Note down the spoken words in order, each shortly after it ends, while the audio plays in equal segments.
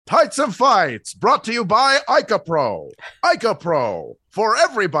Tights and Fights, brought to you by Ica Pro. Ica Pro, for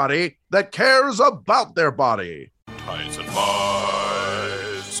everybody that cares about their body. Tights and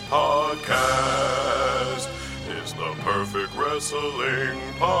Fights podcast is the perfect wrestling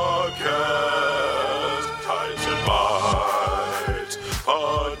podcast. Tights and Fights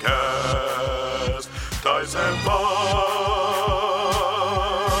podcast. Tights and Fights.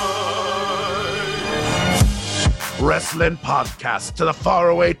 Wrestling podcast to the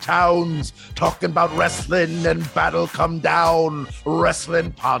faraway towns, talking about wrestling and battle come down.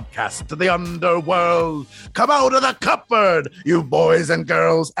 Wrestling podcast to the underworld. Come out of the cupboard, you boys and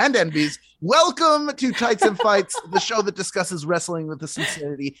girls and envies. Welcome to Tights and Fights, the show that discusses wrestling with the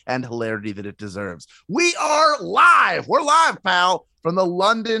sincerity and hilarity that it deserves. We are live. We're live, pal, from the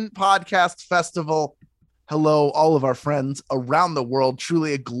London Podcast Festival. Hello, all of our friends around the world.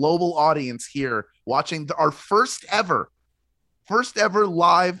 Truly a global audience here watching our first ever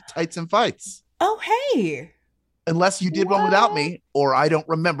live Tights and Fights. Oh, hey. Unless you did one without me, or I don't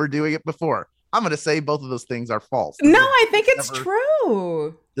remember doing it before. I'm going to say both of those things are false. No, I think it's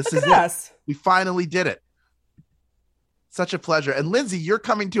true. This Look is at it. us. We finally did it. Such a pleasure. And Lindsay, you're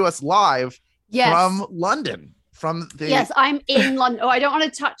coming to us live from London. Yes, I'm in London. Oh, I don't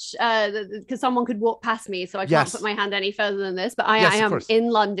want to touch because someone could walk past me, so I can't put my hand any further than this. But I am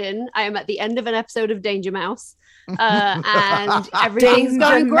in London. I am at the end of an episode of Danger Mouse, and everything's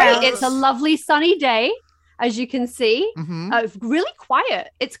going great. It's a lovely sunny day, as you can see. Really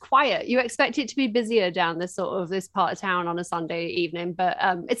quiet. It's quiet. You expect it to be busier down this part of town on a Sunday evening, but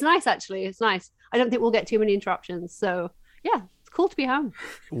it's nice actually. It's nice. I don't think we'll get too many interruptions. So yeah, it's cool to be home.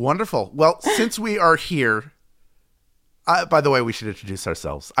 Wonderful. Well, since we are here. By the way, we should introduce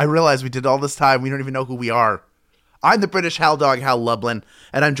ourselves. I realize we did all this time. We don't even know who we are. I'm the British Hal Dog, Hal Lublin,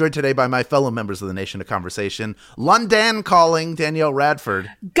 and I'm joined today by my fellow members of the Nation of Conversation. London calling, Danielle Radford.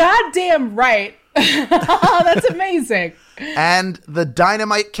 Goddamn right. That's amazing. And the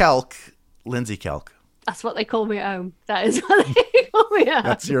Dynamite Kelk, Lindsay Kelk. That's what they call me at home. That is what they call me at home.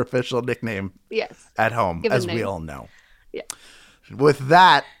 That's your official nickname. Yes. At home, Given as name. we all know. Yeah. With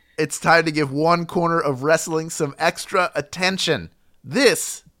that, it's time to give one corner of wrestling some extra attention.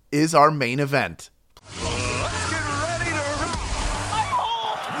 This is our main event. Let's get ready to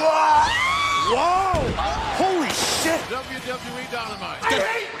Whoa! Holy shit! WWE Dynamite. I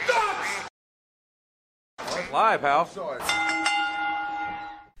hate ducks! Live, pal.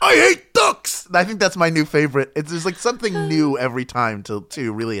 I hate ducks! I think that's my new favorite. There's like something new every time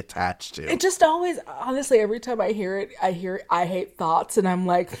to really attach to. It just always, honestly, every time I hear it, I hate thoughts, and I'm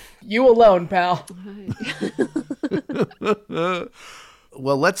like, you alone, pal.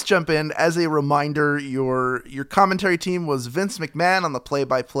 Well, let's jump in. As a reminder, your commentary team was Vince McMahon on the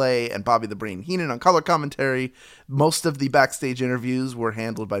play-by-play and Bobby the Brain Heenan on color commentary. Most of the backstage interviews were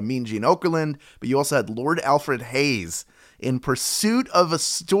handled by Mean Gene Okerlund, but you also had Lord Alfred Hayes in pursuit of a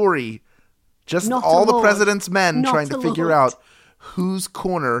story, just Not all a the lord. president's men Not trying to a figure lord. out whose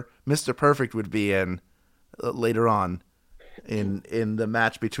corner Mr. Perfect would be in later on in the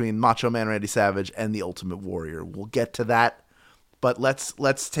match between Macho Man Randy Savage and the Ultimate Warrior. We'll get to that, but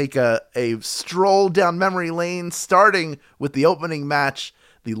let's take a stroll down memory lane, starting with the opening match.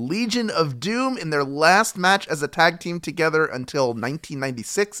 The Legion of Doom in their last match as a tag team together until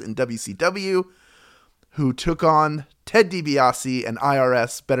 1996 in WCW, who took on Ted DiBiase and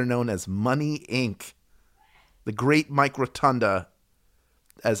IRS, better known as Money Inc. The great Mike Rotunda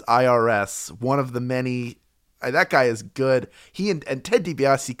as IRS, one of the many. That guy is good. He and Ted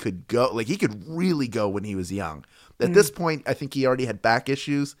DiBiase could go, like he could really go when he was young. At this point, I think he already had back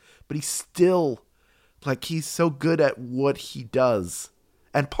issues, but he's still, like, he's so good at what he does.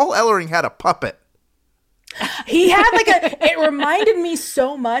 And Paul Ellering had a puppet. He had it reminded me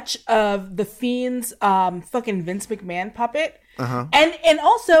so much of the Fiend's fucking Vince McMahon puppet. And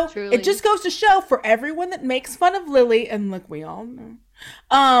also, Truly. it just goes to show for everyone that makes fun of Lily, and look, we all know,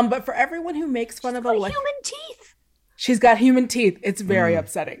 but for everyone who makes fun of human teeth. she's got human teeth. It's very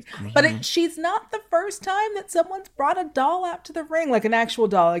upsetting. But she's not the first time that someone's brought a doll out to the ring, like an actual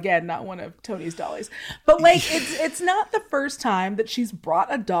doll. Again, not one of Tony's dollies. But like, it's not the first time that she's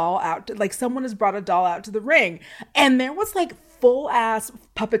brought a doll out to, like, someone has brought a doll out to the ring. And there was like full ass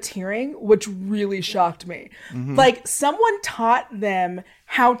puppeteering, which really shocked me. Like, someone taught them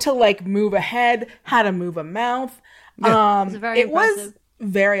how to like move a head, how to move a mouth. It was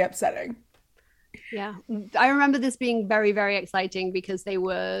very upsetting. Yeah, I remember this being very, very exciting because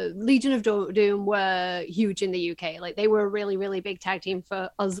Legion of Doom were huge in the UK. Like, they were a really, really big tag team for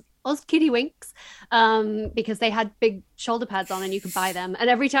us Kiddywinks, because they had big shoulder pads on and you could buy them. And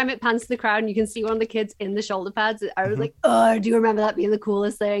every time it pans to the crowd and you can see one of the kids in the shoulder pads, I was like, oh, do you remember that being the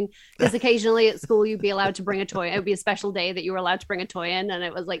coolest thing? Because occasionally at school you'd be allowed to bring a toy. It would be a special day that you were allowed to bring a toy in, and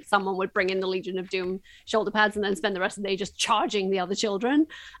it was like someone would bring in the Legion of Doom shoulder pads and then spend the rest of the day just charging the other children.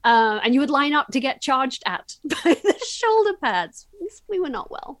 And you would line up to get charged at by the shoulder pads. We were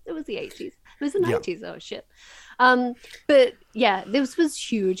not well. It was the 80s. It was the 90s. Oh, shit. But yeah, this was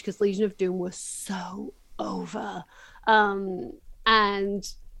huge because Legion of Doom was so over. And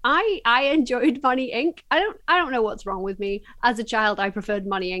I enjoyed Money Inc. I don't know what's wrong with me. As a child, I preferred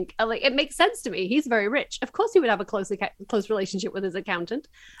Money Inc. Like, it makes sense to me. He's very rich. Of course, he would have a close relationship with his accountant.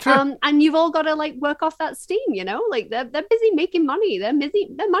 Sure. And you've all got to like work off that steam, you know. Like they're busy making money. They're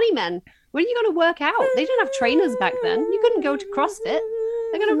money men. When are you going to work out? They didn't have trainers back then. You couldn't go to CrossFit.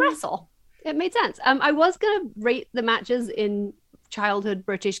 They're going to wrestle. It made sense. I was going to rate the matches in childhood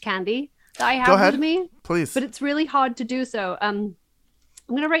British candy that I have with me. Please. But it's really hard to do so. I'm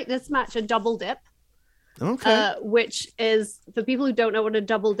going to rate this match a double dip. Okay. Which is, for people who don't know what a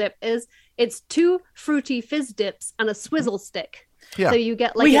double dip is, it's 2 fruity fizz dips and a swizzle stick. Yeah. So you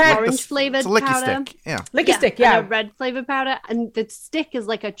get like an orange flavored powder. Stick. Yeah. Licky stick, yeah. And a red flavored powder. And the stick is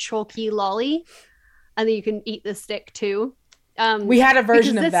like a chalky lolly. And then you can eat the stick too. We had a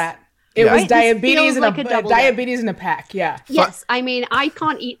version of that. It was diabetes and diabetes in a pack. Yeah. Yes. I mean, I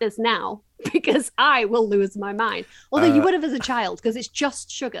can't eat this now because I will lose my mind. Although you would have as a child, because it's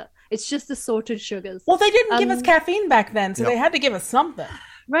just sugar. It's just assorted sugars. Well, they didn't give us caffeine back then, so they had to give us something.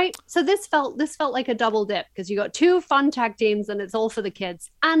 Right. So this felt like a double dip because you got 2 fun tag teams and it's all for the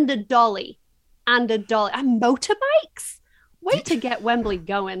kids and a dolly and motorbikes. Way to get Wembley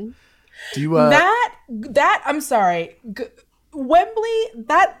going. Do you that I'm sorry. Wembley,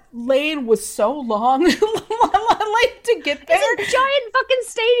 that lane was so long like to get there. It's a giant fucking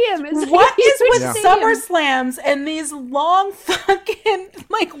stadium. What is with SummerSlams and these long fucking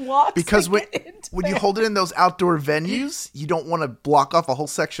like walks? Because when you hold it in those outdoor venues, you don't want to block off a whole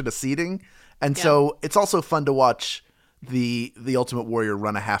section of seating, and so it's also fun to watch the Ultimate Warrior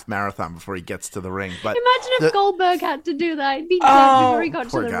run a half marathon before he gets to the ring. But imagine if Goldberg had to do that. He'd be dead before he got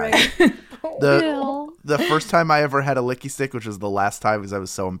to the ring. The first time I ever had a licky stick, which was the last time because I was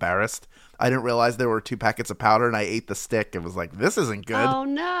so embarrassed, I didn't realize there were 2 packets of powder and I ate the stick. It was like, this isn't good. Oh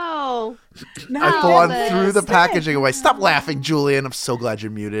no. I full on threw the packaging away. Stop laughing, Julian. I'm so glad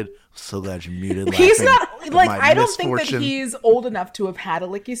you're muted. So glad you're muted. He's not like, I don't think that he's old enough to have had a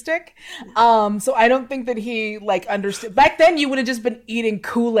licky stick. So I don't think that he like understood. Back then you would have just been eating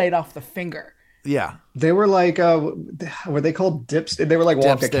Kool-Aid off the finger. Yeah. They were like, were they called dips? They were like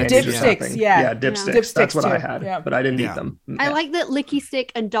Wonka candies or something. Yeah, dipsticks. That's what I had, but I didn't eat them. I like that licky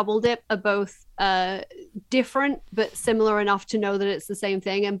stick and double dip are both different, but similar enough to know that it's the same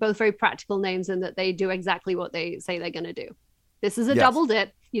thing, and both very practical names and that they do exactly what they say they're going to do. This is a double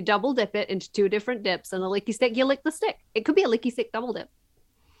dip. You double dip it into 2 different dips, and a licky stick, you lick the stick. It could be a licky stick double dip.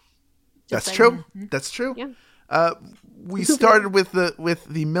 That's true. That's true. Yeah. We started with the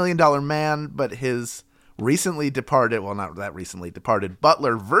 $1 Million Man, but his recently departed, well, not that recently departed,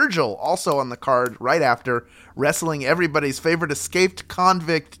 butler Virgil also on the card right after, wrestling everybody's favorite escaped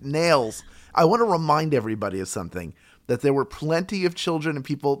convict Nails. I want to remind everybody of something, that there were plenty of children and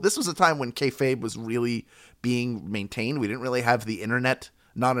people. This was a time when kayfabe was really being maintained. We didn't really have the internet,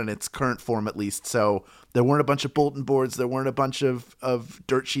 not in its current form at least. So there weren't a bunch of bulletin boards. There weren't a bunch of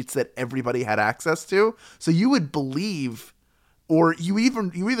dirt sheets that everybody had access to. So you would believe, or you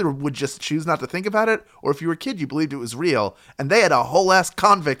either would just choose not to think about it, or if you were a kid, you believed it was real. And they had a whole ass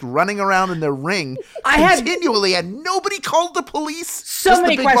convict running around in their ring continually, and nobody called the police. So just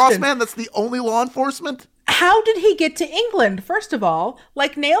many the big questions. boss man. That's the only law enforcement. How did he get to England? First of all,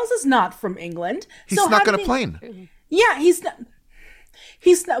 like Nails is not from England. He snuck on a plane. Yeah, he's not.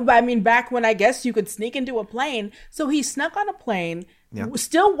 I mean, back when I guess you could sneak into a plane. So he snuck on a plane,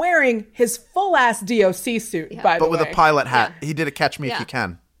 still wearing his full ass DOC suit, by the way. But with a pilot hat. Yeah. He did a Catch Me If You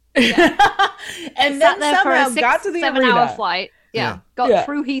Can. Yeah. And then somehow got to the 7-hour flight. Got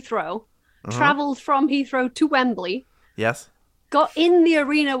through Heathrow, traveled from Heathrow to Wembley. Yes. Got in the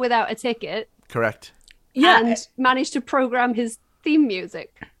arena without a ticket. Correct. Yeah. And managed to program his theme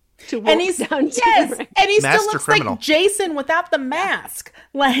music. And he still looks like Jason without the mask.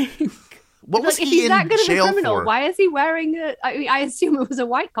 Like, what was if he he's that good of a criminal, for? why is he wearing I assume it was a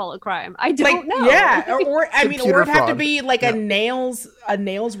white collar crime. I don't know. Yeah, or it'd have to be like a nails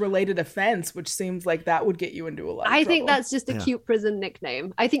related offense, which seems like that would get you into a lot of trouble. think that's just a cute prison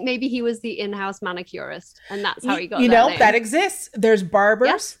nickname. I think maybe he was the in-house manicurist, and that's how he got that name. That exists. There's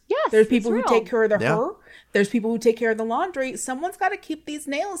barbers. Yes, there's people who take care of the hair. There's people who take care of the laundry. Someone's got to keep these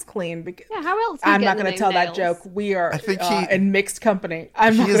nails clean. Yeah, how else? I'm not going to tell that joke. We are in mixed company.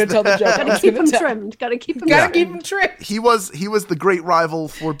 I'm not going to tell the joke. Got to keep them trimmed. Got to keep them. Got to keep them trimmed. He was the great rival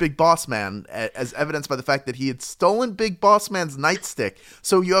for Big Boss Man, as evidenced by the fact that he had stolen Big Boss Man's nightstick.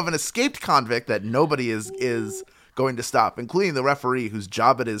 So you have an escaped convict that nobody is going to stop, including the referee, whose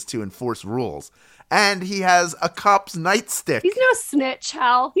job it is to enforce rules. And he has a cop's nightstick. He's no snitch,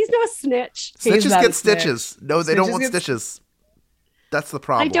 Hal. He's no snitch. Snitches get stitches. No, they don't want stitches. That's the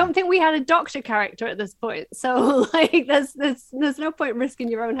problem. I don't think we had a doctor character at this point. So, like, there's no point risking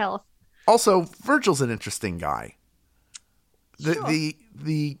your own health. Also, Virgil's an interesting guy.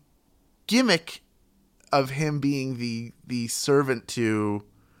 The gimmick of him being the servant to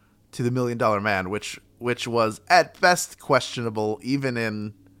the $1 Million Man, which was at best questionable, even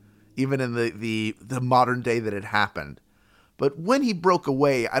in the modern day that it happened. But when he broke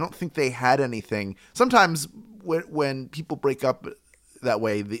away, I don't think they had anything. Sometimes when people break up that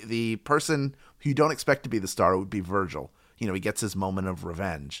way, the person who you don't expect to be the star would be Virgil. You know, he gets his moment of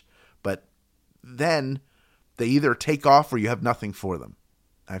revenge. But then they either take off or you have nothing for them.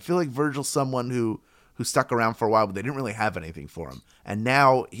 I feel like Virgil's someone who stuck around for a while, but they didn't really have anything for him. And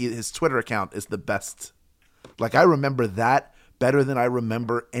now his Twitter account is the best. Like, I remember that better than I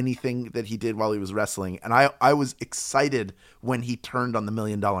remember anything that he did while he was wrestling. And I was excited when he turned on the $1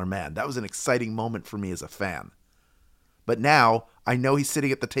 Million Man. That was an exciting moment for me as a fan. But now I know he's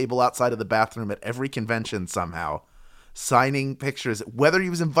sitting at the table outside of the bathroom at every convention somehow, signing pictures, whether he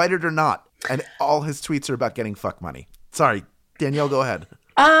was invited or not. And all his tweets are about getting fuck money. Sorry, Danielle, go ahead.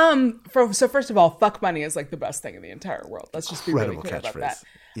 So first of all, fuck money is like the best thing in the entire world. Let's just be really clear about that.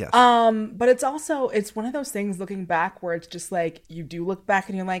 Yes. But it's one of those things looking back where it's just like, you do look back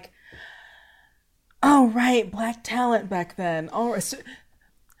and you're like, oh, right, black talent back then. Oh, so,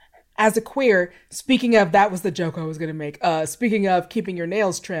 as a queer, speaking of, that was the joke I was going to make. Speaking of keeping your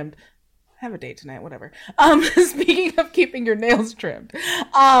nails trimmed, have a date tonight, whatever. Speaking of keeping your nails trimmed,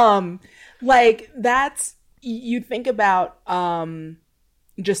 like that's, you think about,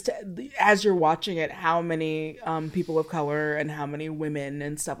 just as you're watching it, how many people of color and how many women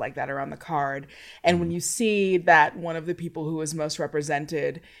and stuff like that are on the card. And when you see that one of the people who is most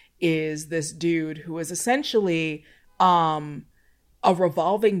represented is this dude who is essentially a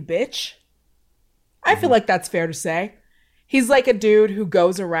revolving bitch, I feel like that's fair to say. He's like a dude who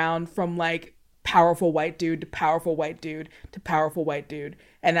goes around from like powerful white dude to powerful white dude to powerful white dude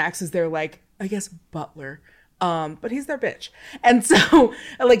and acts as their, like, I guess, butler. But he's their bitch. And so,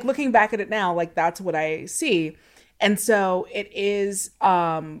 like, looking back at it now, like, that's what I see. And so it is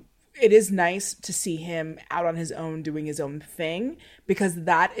nice to see him out on his own, doing his own thing, because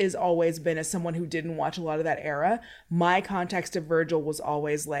that has always been, as someone who didn't watch a lot of that era, my context of Virgil was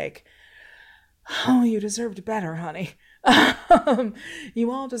always like, oh, you deserved better, honey.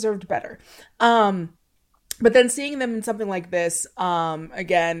 You all deserved better. But then seeing them in something like this,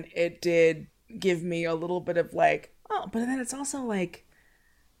 again, it did give me a little bit of like, oh, but then it's also like,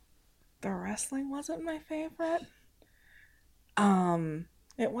 the wrestling wasn't my favorite.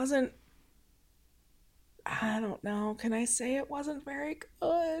 It wasn't, I don't know, can I say it wasn't very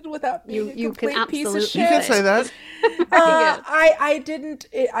good without being a complete piece of shit? You can say that. I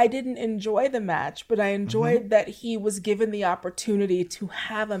didn't enjoy the match, but I enjoyed that he was given the opportunity to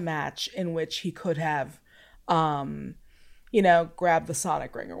have a match in which he could have, grabbed the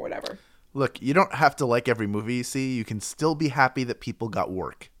Sonic ring or whatever. Look, you don't have to like every movie you see. You can still be happy that people got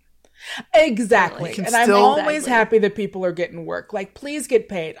work. Exactly. And I'm always happy that people are getting work. Like, please get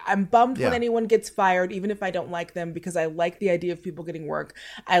paid. I'm bummed when anyone gets fired, even if I don't like them, because I like the idea of people getting work.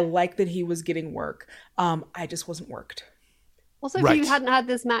 I like that he was getting work. I just wasn't worked. Also, if you hadn't had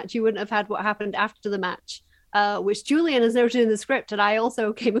this match, you wouldn't have had what happened after the match, which Julian has noted in the script, and I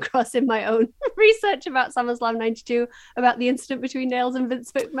also came across in my own research about SummerSlam 92, about the incident between Nails and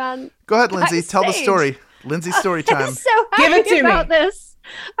Vince McMahon. Go ahead, Lindsay. Tell the story. Lindsay's story time. I'm so happy about this.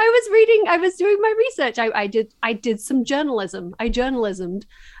 I was doing my research. I did some journalism. I journalismed.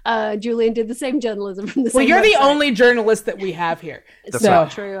 Julian did the same journalism from the same you're website. The only journalist that we have here. It's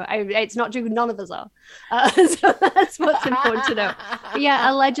not true. It's not true. None of us are. So that's what's important to know. But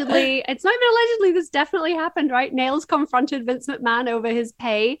yeah, allegedly, it's not even allegedly, this definitely happened, right? Nails confronted Vince McMahon over his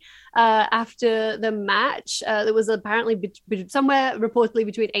pay after the match. There was apparently somewhere reportedly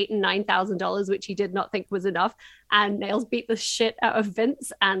between $8,000 and $9,000, which he did not think was enough. And Nails beat the shit out of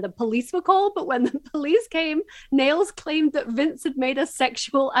Vince, and the police were called. But when the police came, Nails claimed that Vince had made a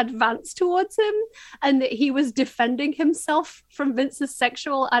sexual advance towards him and that he was defending himself from Vince's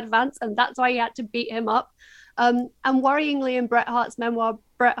sexual advance, and that's why he had to beat him up. And worryingly, in Bret Hart's memoir,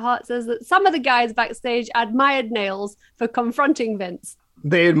 Bret Hart says that some of the guys backstage admired Nails for confronting Vince.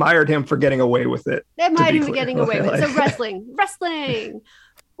 They admired him for getting away with it. They admired him for getting away with it. So wrestling.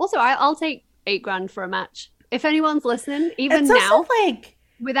 Also, I'll take $8,000 for a match. If anyone's listening, even now, like,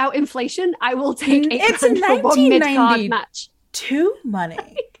 without inflation, I will take $8,000 for one mid-card match. Money.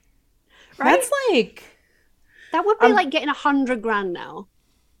 Right? That's like... That would be like getting $100,000 now.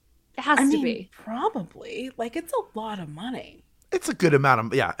 It has to be. Probably. Like, it's a lot of money. It's a good amount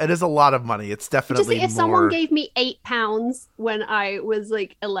of, yeah, it is a lot of money. It's definitely just, if someone gave me £8 when I was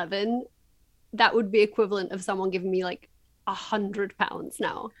like 11, that would be equivalent of someone giving me like £100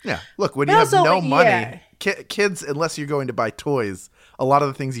 now. Yeah. Look, when you have no money, kids, unless you're going to buy toys, a lot of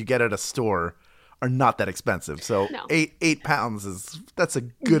the things you get at a store are not that expensive. So £8 that's a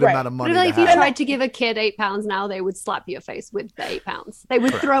good amount of money. But if you tried to give a kid £8 now, they would slap your face with the £8. They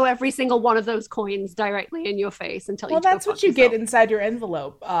would throw every single one of those coins directly in your face until you. Well, that's what you get inside your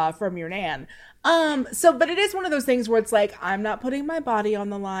envelope from your nan. But it is one of those things where it's like, I'm not putting my body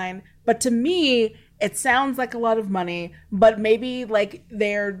on the line, but to me, it sounds like a lot of money, but maybe like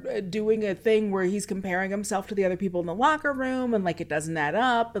they're doing a thing where he's comparing himself to the other people in the locker room and like it doesn't add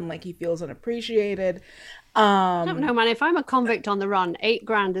up and like he feels unappreciated. I don't know, man. If I'm a convict on the run,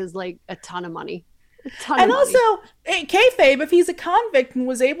 $8,000 is like a ton of money. And also, kayfabe, if he's a convict and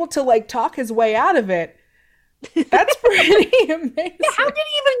was able to like talk his way out of it, that's pretty amazing. Yeah, how did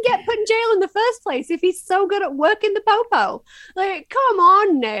he even get put in jail in the first place if he's so good at working the popo? Like, come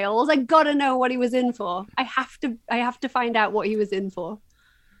on, Nails. I gotta know what he was in for. I have to find out what he was in for.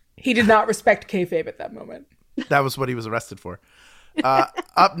 He did not respect kayfabe at that moment. That was what he was arrested for.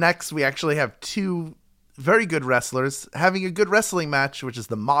 Up next, we actually have two very good wrestlers having a good wrestling match, which is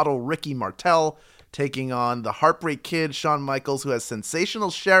the model Ricky Martel taking on the Heartbreak Kid, Shawn Michaels, who has Sensational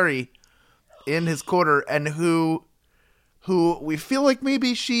Sherry in his corner, and who we feel like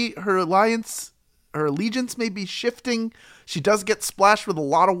maybe her allegiance may be shifting. She does get splashed with a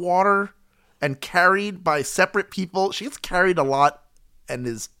lot of water and carried by separate people. She gets carried a lot and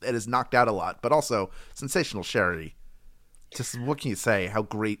is knocked out a lot, but also Sensational Sherry. Just what can you say? How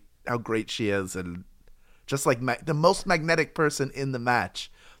great she is, and just like the most magnetic person in the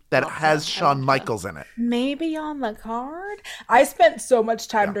match that has Shawn Michaels in it. Maybe on the card? I spent so much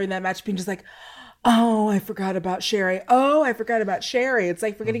time during that match being just like, oh, I forgot about Sherry. Oh, I forgot about Sherry. It's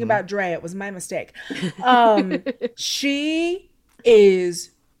like forgetting about Dre. It was my mistake. She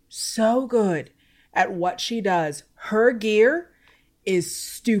is so good at what she does. Her gear is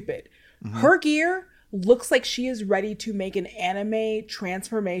stupid. Her gear looks like she is ready to make an anime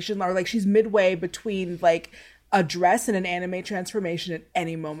transformation, or like she's midway between like a dress and an anime transformation at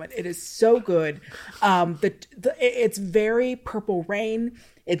any moment. It is so good. It's very Purple Rain.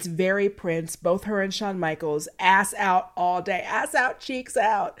 It's very Prince. Both her and Shawn Michaels, ass out all day, ass out, cheeks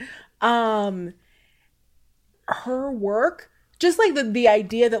out. Her work, just like the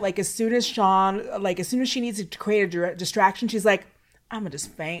idea that like as soon as she needs to create a distraction, she's like, I'm gonna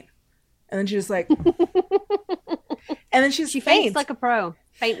just faint, and then she just like, and then she faints like a pro.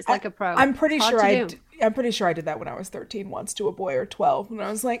 Faints like a pro. I'm pretty sure I did that when I was 13 once to a boy, or 12, and I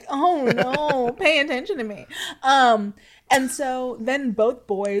was like, oh no, pay attention to me. And so then both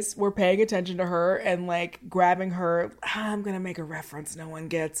boys were paying attention to her and like grabbing her. I'm gonna make a reference no one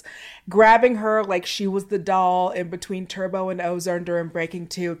gets. Grabbing her like she was the doll in between Turbo and Ozone during Breaking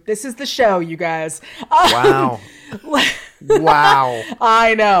 2. This is the show, you guys. Wow. Wow.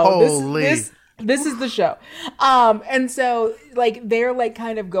 I know. Holy. This is the show. And so like they're like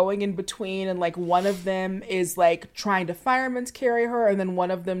kind of going in between, and like one of them is like trying to fireman's carry her, and then one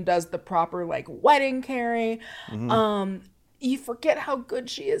of them does the proper like wedding carry. You forget how good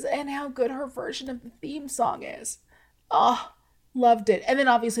she is and how good her version of the theme song is. Oh, loved it. And then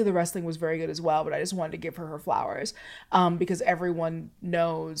obviously the wrestling was very good as well, but I just wanted to give her flowers because everyone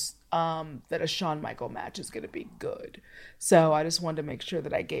knows that a Shawn Michael match is going to be good. So I just wanted to make sure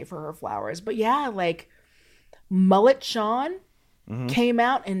that I gave her flowers. But yeah, like Mullet Shawn came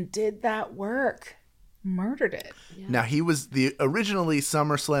out and did that work. Murdered it. Yeah. Now originally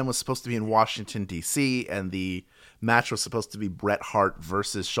SummerSlam was supposed to be in Washington, D.C., and the match was supposed to be Bret Hart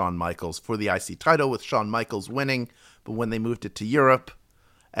versus Shawn Michaels for the IC title, with Shawn Michaels winning. But when they moved it to Europe,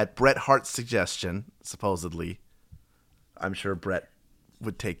 at Bret Hart's suggestion, supposedly, I'm sure Bret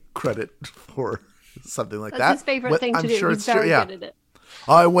would take credit for something like that. That's his favorite thing to do. He's very good at it.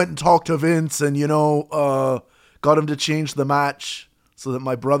 I went and talked to Vince and, got him to change the match so that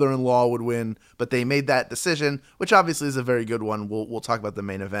my brother-in-law would win. But they made that decision, which obviously is a very good one. We'll talk about the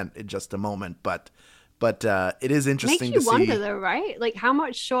main event in just a moment. But But it is interesting to see. Makes you wonder, though, right? Like, how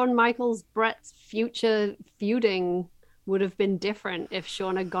much Shawn Michaels Brett's future feuding would have been different if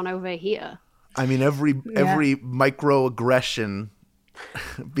Shawn had gone over here. I mean, every microaggression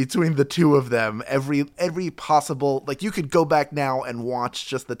between the two of them, every possible, like, you could go back now and watch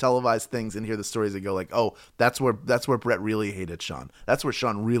just the televised things and hear the stories and go like, oh, that's where Brett really hated Shawn. That's where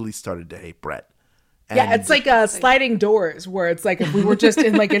Shawn really started to hate Brett. Yeah, it's like sliding doors, where it's like if we were just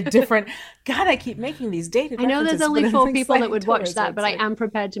in like a different. God, I keep making these dated. I know there's only 4 people that would watch that, but I am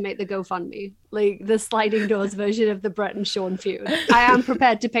prepared to make the GoFundMe, like the sliding doors version of the Brett and Shawn feud. I am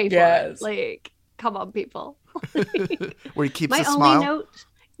prepared to pay for it. Like, come on, people. Where he keeps a smile. Note,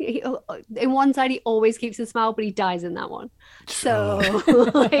 in one side, he always keeps a smile, but he dies in that one. So,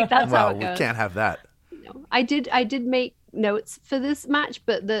 like, that's how it goes. We can't have that. No. I did make notes for this match,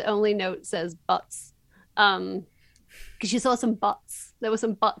 but the only note says butts. Because you saw some butts. There were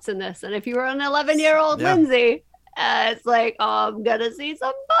some butts in this, and if you were an 11-year-old Lindsay, it's like, oh, I'm gonna see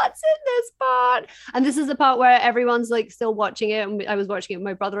some butts in this part. And this is the part where everyone's like still watching it. And I was watching it with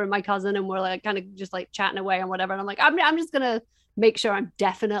my brother and my cousin, and we're like kind of just like chatting away and whatever. And I'm like, I'm just gonna make sure I'm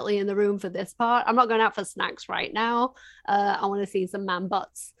definitely in the room for this part. I'm not going out for snacks right now. I want to see some man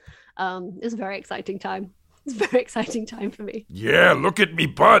butts. It's a very exciting time. It's a very exciting time for me. Yeah, look at me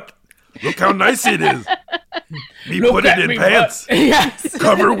butt. Look how nice it is. Me put it in pants. Yes.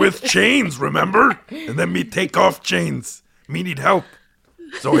 Cover with chains, remember? And then me take off chains. Me need help.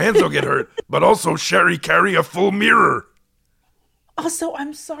 So hands don't get hurt. But also Sherry carry a full mirror. Also,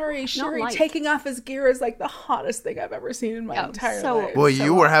 I'm sorry, Sherry taking off his gear is like the hottest thing I've ever seen in my entire life. Boy,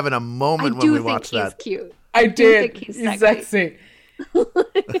 you were having a moment when we watched that. Cute. I did. He's sexy.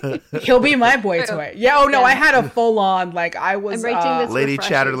 He'll be my boy toy. Yeah. Oh no, I had a full on like I was Lady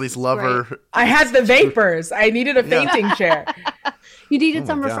Chatterley's lover. Right. I had the vapors. I needed a fainting chair. You needed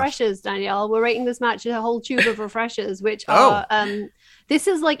some refreshers, Danielle. We're rating this match a whole tube of refreshers, which are this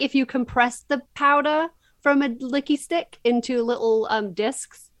is like if you compress the powder from a licky stick into little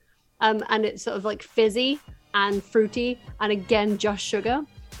discs, and it's sort of like fizzy and fruity, and again just sugar.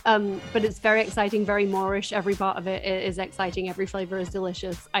 But it's very exciting, very Moorish. Every part of it is exciting. Every flavor is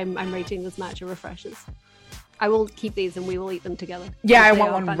delicious. I'm rating this match of refreshers. I will keep these and we will eat them together. Yeah, I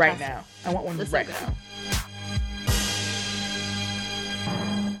want one right now. I want one right now.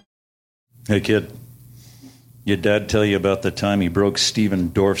 Hey, kid. Your dad tell you about the time he broke Steven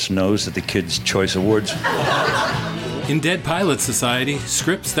Dorff's nose at the Kids' Choice Awards? In Dead Pilot Society,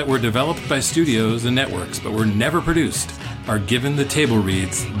 scripts that were developed by studios and networks but were never produced are given the table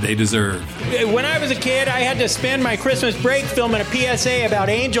reads they deserve. When I was a kid, I had to spend my Christmas break filming a PSA about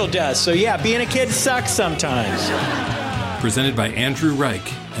angel dust. So yeah, being a kid sucks sometimes. Presented by Andrew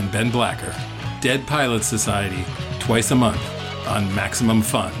Reich and Ben Blacker. Dead Pilot Society, twice a month on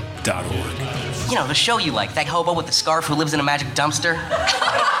MaximumFun.org. You know, the show you like, that hobo with the scarf who lives in a magic dumpster.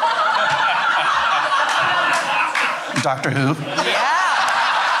 Doctor Who? Yeah.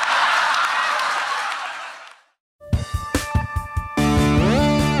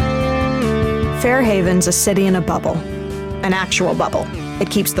 Fairhaven's a city in a bubble. An actual bubble. It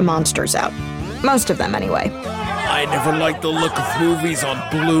keeps the monsters out. Most of them, anyway. I never liked the look of movies on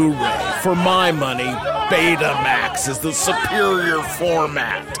Blu-ray. For my money, Betamax is the superior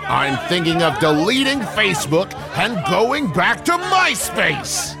format. I'm thinking of deleting Facebook and going back to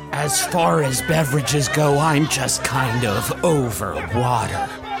MySpace. As far as beverages go, I'm just kind of over water.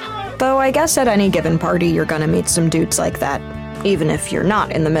 Though I guess at any given party, you're gonna meet some dudes like that. Even if you're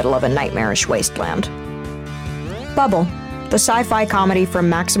not in the middle of a nightmarish wasteland. Bubble, the sci-fi comedy from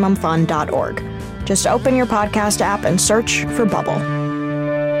MaximumFun.org. Just open your podcast app and search for Bubble.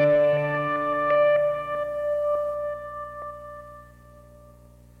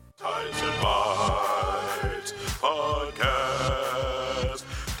 Ties and Bites Podcast.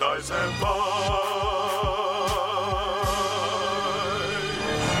 Ties and Bites.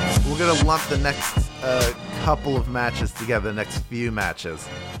 We're going to lump the next couple of matches together, the next few matches.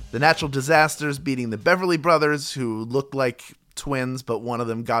 The Natural Disasters beating the Beverly Brothers, who looked like twins, but one of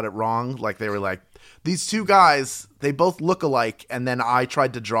them got it wrong. Like, they were like, these two guys, they both look alike, and then I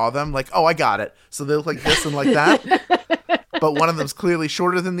tried to draw them. Like, oh, I got it. So they look like this and like that. But one of them's clearly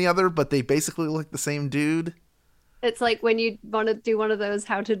shorter than the other, but they basically look like the same dude. It's like when you want to do one of those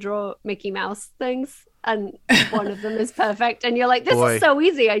how to draw Mickey Mouse things, and one of them is perfect, and you're like, this is so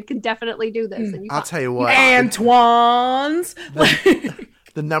easy, I can definitely do this. And I'll tell you what. Antoine's.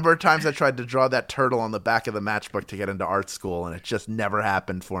 The number of times I tried to draw that turtle on the back of the matchbook to get into art school, and it just never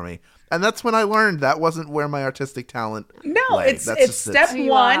happened for me. And that's when I learned that wasn't where my artistic talent lay. It's step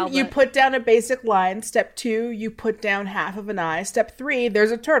one, you put down a basic line. Step two, you put down half of an eye. Step three,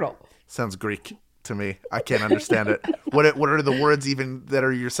 there's a turtle. Sounds Greek to me. I can't understand it. What are the words even that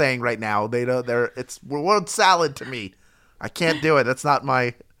you're saying right now? It's word salad to me. I can't do it. That's not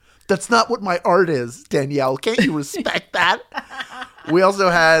what my art is, Danielle. Can't you respect that? We also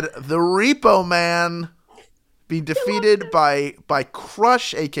had the Repo Man being defeated by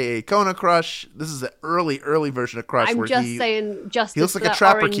Crush, aka Kona Crush. This is the early version of Crush. I'm just saying, justice. He looks like a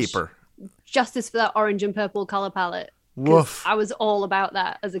trapper keeper. Justice for that orange and purple color palette. Woof. I was all about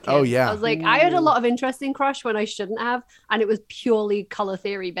that as a kid. Oh yeah. I was like, I had a lot of interest in Crush when I shouldn't have, and it was purely color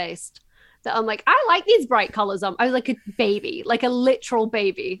theory based. That I'm like, I like these bright colors. I was like a baby, like a literal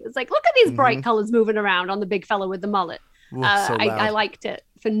baby. It's like, look at these bright colors moving around on the big fella with the mullet. Ooh, I liked it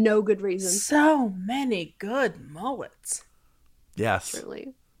for no good reason. So many good mullets. Yes.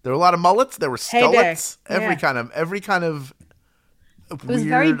 Truly. There were a lot of mullets. There were skullets. Every kind of. It was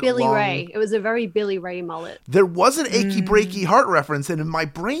very Billy Ray. It was a very Billy Ray mullet. There was an Achy Breaky Heart reference, and in my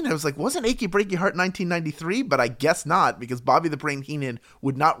brain, I was like, wasn't Achy Breaky Heart 1993? But I guess not, because Bobby the Brain Heenan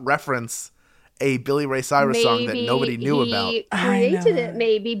would not reference a Billy Ray Cyrus song that nobody knew about. Created it.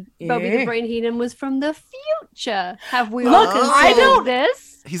 Maybe Bobby the Brain Heenan was from the future. Have we Look, all I don't.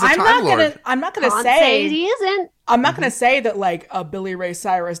 This? He's a Time Lord. I'm not gonna Can't say he isn't. I'm not gonna say that like Billy Ray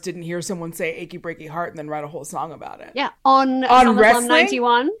Cyrus didn't hear someone say "Achy Breaky Heart" and then write a whole song about it. Yeah, on SummerSlam wrestling?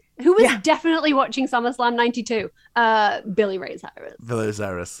 91. Who was definitely watching SummerSlam 92? Billy Ray Cyrus. Billy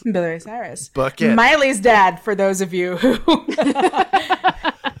Cyrus. Billy Ray Cyrus. Bucket. Miley's dad, for those of you who.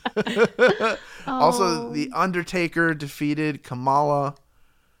 Also, The Undertaker defeated Kamala,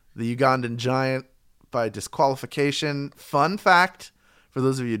 the Ugandan giant, by disqualification. Fun fact, for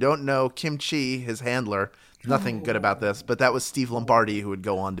those of you who don't know, Kim Chi, his handler, nothing good about this, but that was Steve Lombardi, who would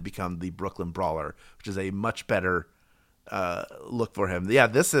go on to become the Brooklyn Brawler, which is a much better look for him. Yeah,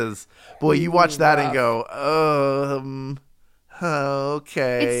 this is, boy, you watch that and go,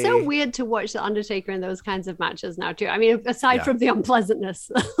 okay. It's so weird to watch The Undertaker in those kinds of matches now, too. I mean, aside from the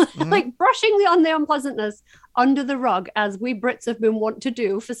unpleasantness, like brushing the unpleasantness under the rug, as we Brits have been wont to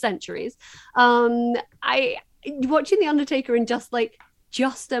do for centuries. Watching The Undertaker in just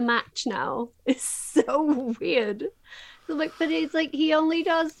a match now is so weird. Like, but it's like he only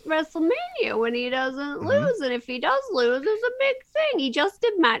does WrestleMania when he doesn't lose, and if he does lose, it's a big thing. He just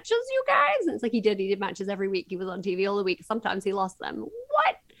did matches, you guys, and it's like he did matches every week. He was on TV all the week. Sometimes he lost them.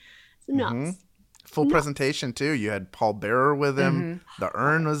 What? It's nuts. Full presentation too. You had Paul Bearer with him. The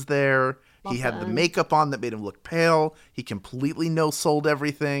urn was there. He had the makeup on that made him look pale. He completely no-sold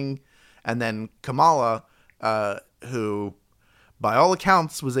everything. And then Kamala, who, by all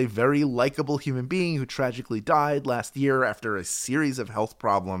accounts, was a very likable human being who tragically died last year after a series of health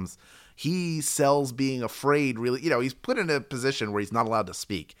problems. He sells being afraid, really. He's put in a position where he's not allowed to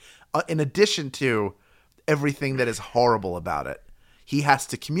speak. In addition to everything that is horrible about it, he has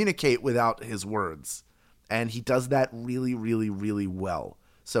to communicate without his words. And he does that really, really, really well.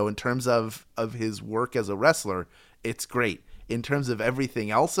 So in terms of his work as a wrestler, it's great. In terms of everything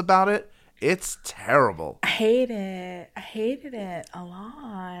else about it, it's terrible. I hated it a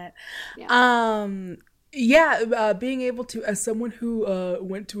lot. Being able to, as someone who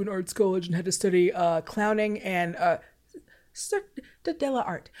went to an arts college and had to study clowning and della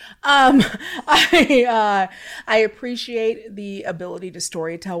art, I appreciate the ability to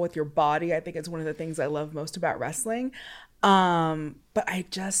storytell with your body. I think it's one of the things I love most about wrestling. But I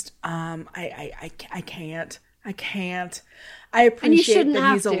just I can't. I appreciate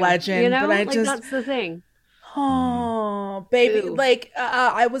that he's a legend, but I just, that's the thing. Oh, baby. Ooh.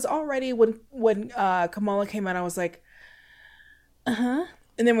 I was already, when Kamala came out, I was like, and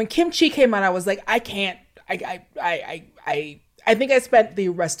then when Kim Chi came out, I was like, I can't. I think I spent the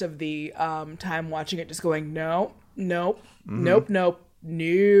rest of the time watching it just going, nope.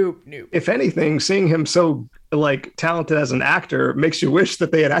 If anything, seeing him so talented as an actor makes you wish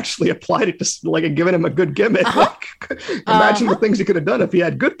that they had actually applied it to and given him a good gimmick. Imagine the things he could have done if he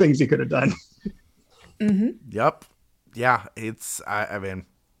had good things he could have done. Yep. Yeah. I mean,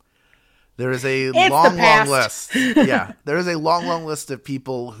 there is a long list. Yeah. There is a long list of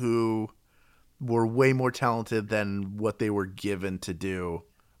people who were way more talented than what they were given to do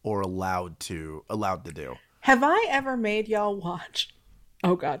or allowed to do. Have I ever made y'all watch?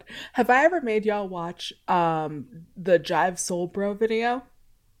 Oh God. Have I ever made y'all watch the Jive Soul Bro video?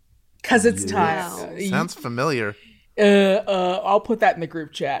 Cause it's time. Sounds familiar. I'll put that in the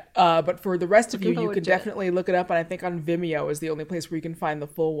group chat. But for the rest of you can definitely look it up. And I think on Vimeo is the only place where you can find the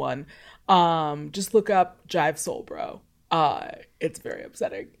full one. Just look up Jive Soul Bro. It's very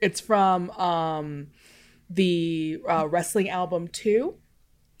upsetting. It's from the wrestling album 2.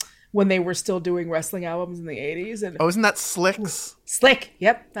 When they were still doing wrestling albums in the 80s. And isn't that Slick's? Slick.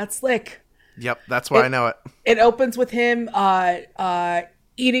 Yep, that's Slick. Yep, that's why I know it. It opens with him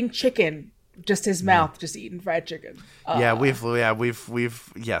eating chicken, just his mouth, just eating fried chicken. We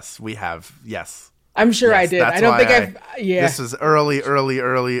have. Yes. I'm sure I did. I don't think This was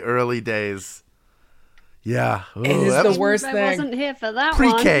early days. Yeah. Ooh, it is the worst thing. I wasn't here for that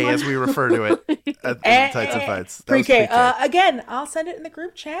Pre-K, as we refer to it at Tights and Fights. Pre-K. Again, I'll send it in the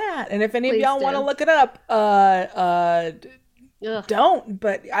group chat. And if any of y'all want to look it up, don't.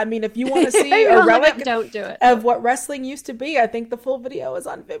 But I mean, if you want to see a relic don't do it. of what wrestling used to be, I think the full video is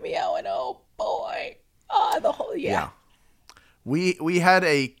on Vimeo. And oh boy, the whole We had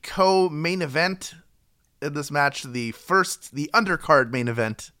a co-main event in this match. The undercard main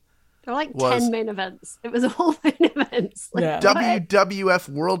event. There were like 10 main events. It was all main events. WWF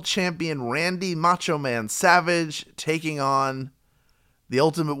World Champion Randy Macho Man Savage taking on the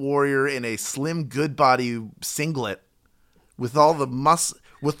Ultimate Warrior in a slim good body singlet with all the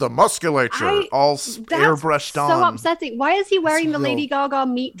musculature all airbrushed on. So upsetting. Why is he wearing the Lady Gaga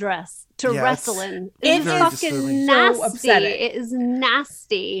meat dress to wrestle in? It's fucking nasty. So upsetting. It is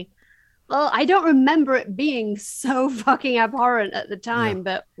nasty. Well, I don't remember it being so fucking abhorrent at the time,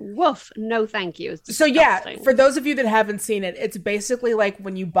 but woof, no thank you. So for those of you that haven't seen it, it's basically like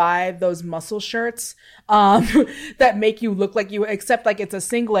when you buy those muscle shirts that make you look like you, except like it's a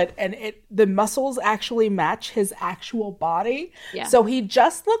singlet and the muscles actually match his actual body. Yeah. So he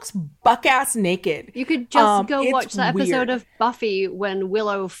just looks buck-ass naked. You could just go watch that episode of Buffy when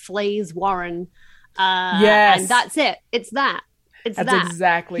Willow flays Warren. And that's it. It's that. That's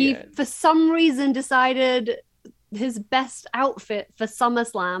exactly it. He, for some reason, decided his best outfit for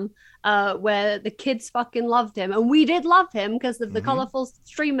SummerSlam, where the kids fucking loved him. And we did love him because of the colorful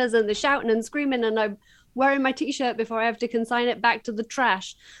streamers and the shouting and screaming. And I'm wearing my t-shirt before I have to consign it back to the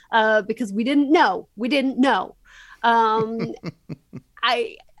trash because we didn't know.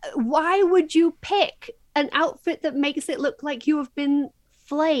 Why would you pick an outfit that makes it look like you have been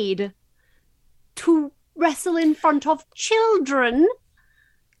flayed to wrestle in front of children?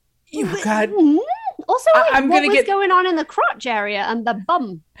 God. Also, what was going on in the crotch area and the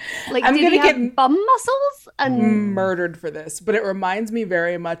bum? Like, did he have bum muscles? And murdered for this, but it reminds me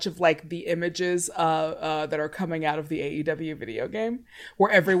very much of like the images that are coming out of the AEW video game, where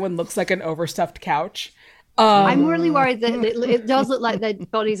everyone looks like an overstuffed couch. I'm really worried that it does look like their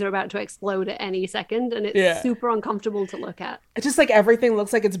bodies are about to explode at any second, and it's super uncomfortable to look at. It's just like everything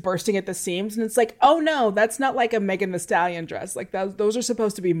looks like it's bursting at the seams, and it's like, oh no, that's not like a Megan Thee Stallion dress. Like those are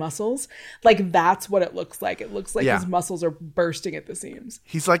supposed to be muscles. Like that's what it looks like. It looks like his muscles are bursting at the seams.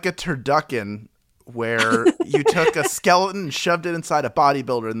 He's like a turducken, where you took a skeleton and shoved it inside a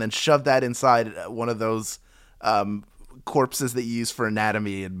bodybuilder, and then shoved that inside one of those corpses that you use for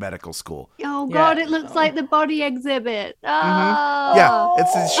anatomy in medical school. Oh god, it looks like the body exhibit.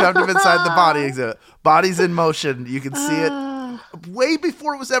 It's shoved him inside the body exhibit. Body's in motion. You can see it way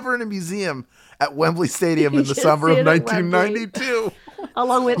before it was ever in a museum at Wembley Stadium in the summer of 1992.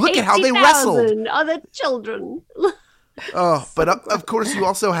 Along with look at how they wrestled other children. But of course you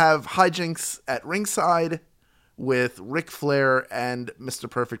also have hijinks at ringside with Ric Flair and Mr.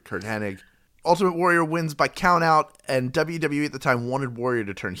 Perfect Kurt Hennig. Ultimate Warrior wins by countout, and WWE at the time wanted Warrior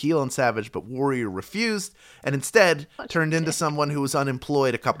to turn heel on Savage, but Warrior refused, and instead turned into someone who was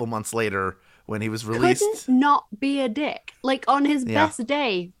unemployed a couple months later when he was released. Couldn't not be a dick. Like, on his best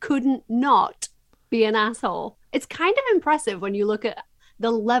day, couldn't not be an asshole. It's kind of impressive when you look at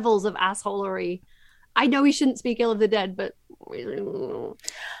the levels of assholery. I know we shouldn't speak ill of the dead, but I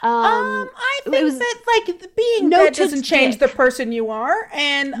think that like being dead doesn't change the person you are.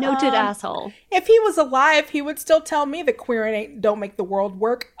 And noted asshole. If he was alive, he would still tell me that queer don't make the world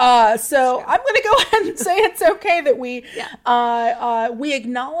work. So I'm going to go ahead and say it's okay that we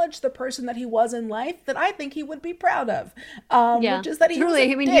acknowledge the person that he was in life that I think he would be proud of. Which is that he was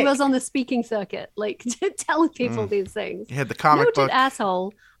a dick. He was on the speaking circuit, like telling people these things. He had the comic book. Noted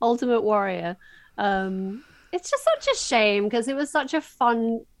asshole, Ultimate Warrior. It's just such a shame because it was such a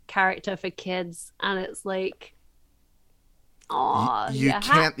fun character for kids, and it's like, you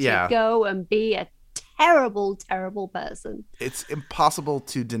can't go and be a terrible, terrible person. It's impossible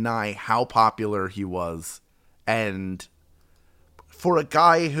to deny how popular he was, and for a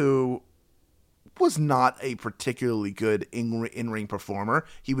guy who was not a particularly good in-ring performer,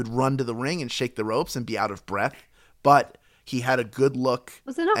 he would run to the ring and shake the ropes and be out of breath, but he had a good look,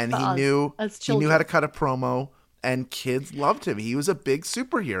 and he knew how to cut a promo, and kids loved him. He was a big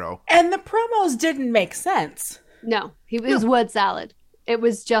superhero. And the promos didn't make sense. No, it was word salad. It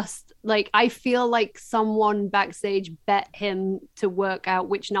was just like, I feel like someone backstage bet him to work out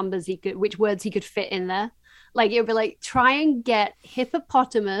which words he could fit in there. Like, it would be like, try and get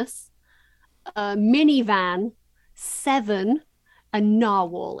hippopotamus a minivan, 7, a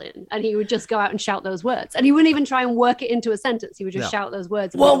narwhal in, and he would just go out and shout those words, and he wouldn't even try and work it into a sentence. He would just shout those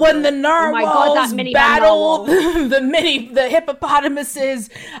words. Well, when the narwhals battle the hippopotamuses,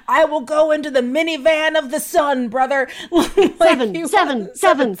 I will go into the minivan of the sun, brother. seven,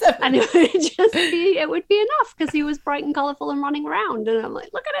 and it would be enough because he was bright and colorful and running around, and I'm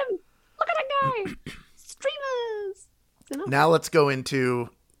like, look at him, look at that guy, streamers. Now let's go into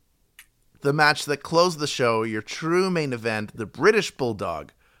the match that closed the show, your true main event, the British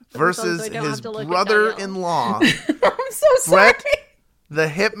Bulldog versus his brother-in-law. I'm so sorry. Bret, the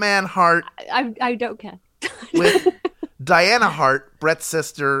Hitman Hart. I don't care. With Diana Hart, Bret's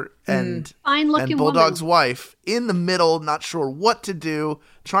sister, and Bulldog's wife, in the middle, not sure what to do,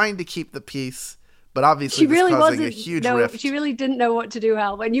 trying to keep the peace. But obviously, she really causing a huge rift. She really didn't know what to do,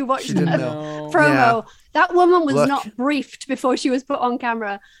 Hal. When you watched that promo, that woman was not briefed before she was put on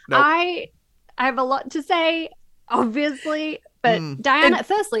camera. Nope. I have a lot to say, obviously, but Diana,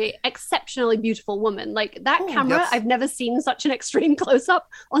 firstly, exceptionally beautiful woman. Like that camera, yes. I've never seen such an extreme close-up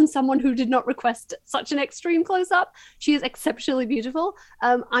on someone who did not request such an extreme close-up. She is exceptionally beautiful.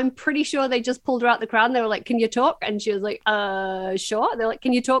 I'm pretty sure they just pulled her out the crowd and they were like, can you talk? And she was like, sure. They're like,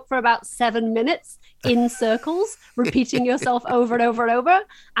 can you talk for about 7 minutes in circles, repeating yourself over and over and over?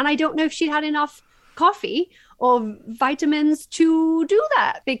 And I don't know if she'd had enough coffee or vitamins to do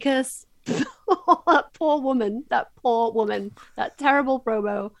that, because that poor woman, that terrible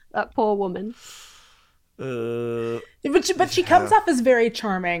promo, that poor woman. But she comes off as very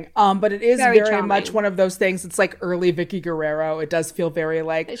charming. But it is very much one of those things. It's like early Vicky Guerrero. It does feel very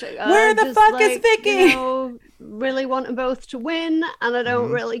like, where the fuck is Vicky? You know, really want them both to win, and I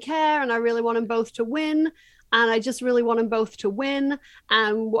don't really care, and I really want them both to win. And I just really want them both to win.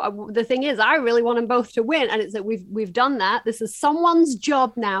 And the thing is, I really want them both to win. And it's that we've done that. This is someone's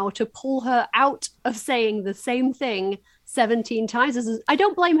job now to pull her out of saying the same thing 17 times. I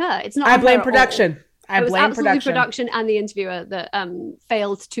don't blame her. It's not. I blame production. It was absolutely production and the interviewer that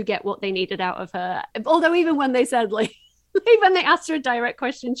failed to get what they needed out of her. Although even when they said like, when they asked her a direct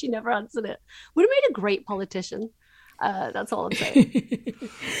question, she never answered it. Would have made a great politician. That's all I'm saying.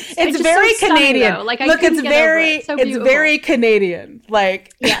 It's very so Canadian. Like, it's very Canadian.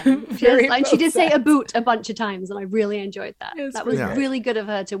 Like, yeah, and she did say a boot a bunch of times, and I really enjoyed that. That was really good of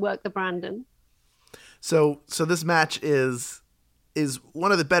her to work the Brandon. So this match is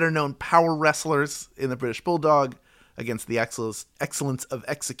one of the better known power wrestlers in the British Bulldog against the excellence of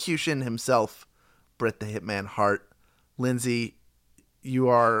execution himself, Bret the Hitman Hart. Lindsay, you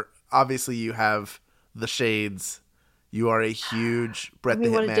have the shades. You are a huge Bret the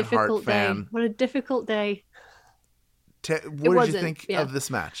Hitman Hart fan. What a difficult day. What did you think of this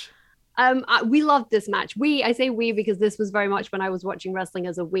match? We loved this match. I say we because this was very much when I was watching wrestling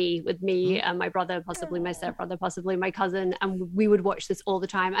as a we, with me and my brother, possibly my stepbrother, possibly my cousin, and we would watch this all the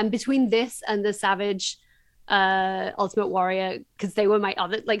time. And between this and the Savage Ultimate Warrior, because they were my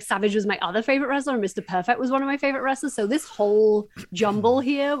other, like Savage was my other favorite wrestler and Mr. Perfect was one of my favorite wrestlers, so this whole jumble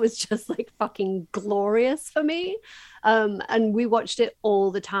here was just like fucking glorious for me. And we watched it all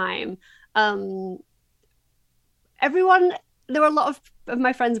the time. There were a lot of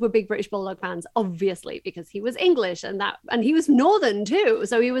my friends were big British Bulldog fans, obviously, because he was English and he was Northern too.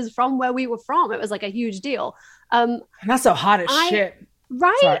 So he was from where we were from. It was like a huge deal. And that's so hot as shit.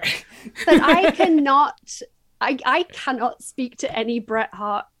 Right. Sorry. But I cannot speak to any Bret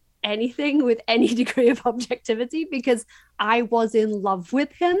Hart anything with any degree of objectivity because I was in love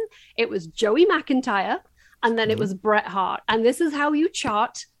with him. It was Joey McIntyre and then it was Bret Hart. And this is how you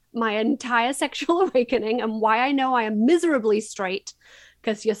chart my entire sexual awakening and why I know I am miserably straight,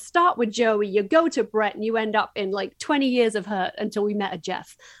 because you start with Joey, you go to Bret, and you end up in like 20 years of hurt until we met a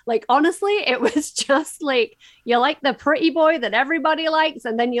Jeff. Like, honestly, it was just like, you like the pretty boy that everybody likes,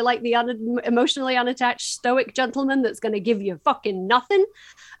 and then you like the emotionally unattached stoic gentleman that's going to give you fucking nothing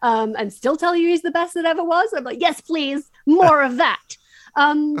and still tell you he's the best that ever was. I'm like, yes, please, more of that.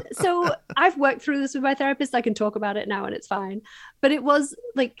 So I've worked through this with my therapist. I can talk about it now and it's fine. But it was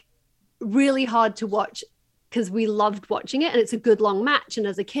like really hard to watch because we loved watching it and it's a good long match. And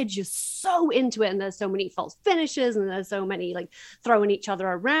as a kid, you're so into it and there's so many false finishes and there's so many like throwing each other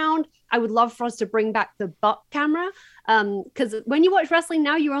around. I would love for us to bring back the butt camera because when you watch wrestling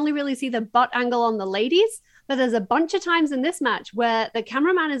now, you only really see the butt angle on the ladies. But there's a bunch of times in this match where the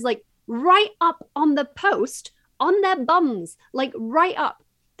cameraman is like right up on the post on their bums, like right up.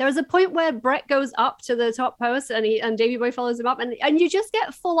 There was a point where Bret goes up to the top post and Davey Boy follows him up and you just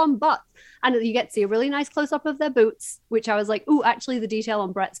get full on butt. And you get to see a really nice close up of their boots, which I was like, ooh, actually the detail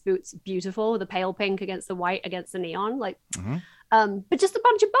on Bret's boots, beautiful. The pale pink against the white against the neon, like, but just a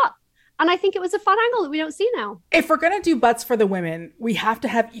bunch of butt. And I think it was a fun angle that we don't see now. If we're going to do butts for the women, we have to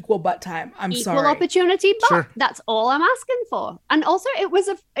have equal butt time. I'm sorry. Equal opportunity butt. Sure. That's all I'm asking for. And also,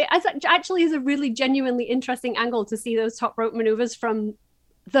 it actually is a really genuinely interesting angle to see those top rope maneuvers from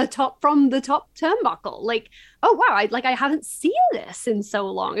the top turnbuckle. Like, oh wow, I haven't seen this in so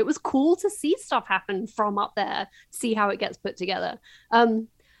long. It was cool to see stuff happen from up there, see how it gets put together.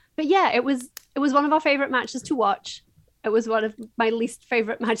 But yeah, it was one of our favorite matches to watch. It was one of my least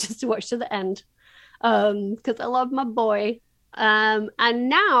favorite matches to watch to the end, because I love my boy. And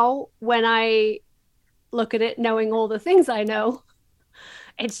now when I look at it, knowing all the things I know,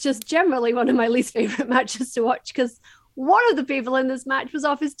 it's just generally one of my least favorite matches to watch, because one of the people in this match was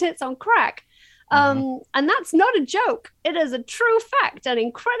off his tits on crack. And that's not a joke. It is a true fact, and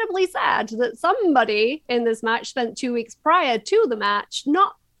incredibly sad that somebody in this match spent 2 weeks prior to the match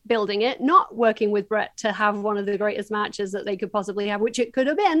not building it, not working with Brett to have one of the greatest matches that they could possibly have, which it could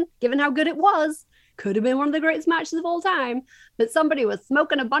have been, given how good it was. Could have been one of the greatest matches of all time. But somebody was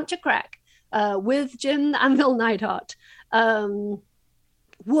smoking a bunch of crack with Jim Anvil Neidhart.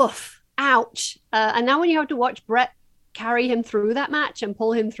 Woof. Ouch. And now when you have to watch Brett carry him through that match and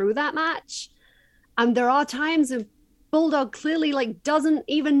pull him through that match, and there are times of Bulldog clearly doesn't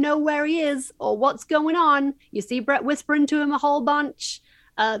even know where he is or what's going on. You see Brett whispering to him a whole bunch.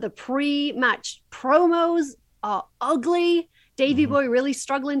 The pre-match promos are ugly. Davey Boy really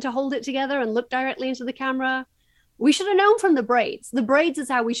struggling to hold it together and look directly into the camera. We should have known from the braids. The braids is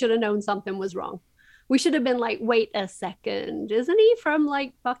how we should have known something was wrong. We should have been like, wait a second, isn't he from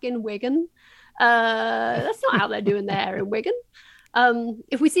fucking Wigan? That's not how they're doing their hair in Wigan.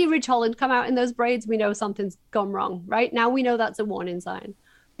 If we see Ridge Holland come out in those braids, we know something's gone wrong, right? Now we know that's a warning sign.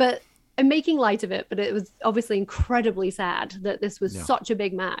 But I'm making light of it, but it was obviously incredibly sad that this was such a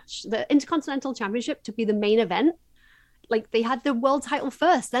big match. The Intercontinental Championship to be the main event. They had the world title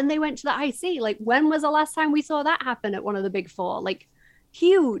first, then they went to the IC. When was the last time we saw that happen at one of the big four?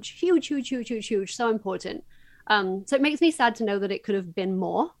 Huge, huge, huge, huge, huge, huge. So important. So it makes me sad to know that it could have been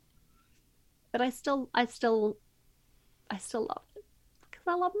more. But I still love it. Because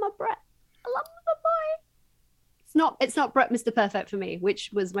I love my Brett. I love my boy. It's not Brett Mr. Perfect for me, which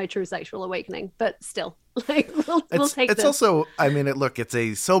was my true sexual awakening, but still, we'll take this. It's also, it's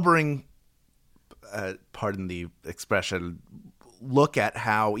a sobering, pardon the expression, look at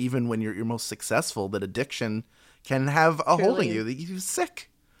how even when you're most successful, that addiction can have a hold on you. He was sick.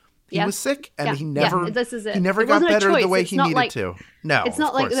 He was sick, and he never. This is it. He never got better the way he needed to. No, it's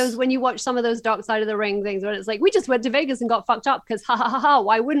not like those when you watch some of those Dark Side of the Ring things where it's we just went to Vegas and got fucked up because ha ha ha ha.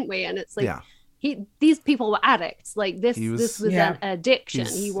 Why wouldn't we? And it's these people were addicts. This was an addiction.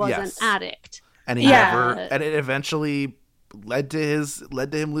 He was an addict, and he never. And it eventually led to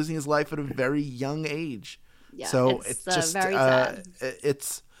him losing his life at a very young age. Yeah, so it's just very sad.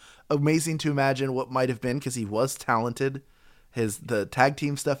 It's amazing to imagine what might have been, because he was talented. The tag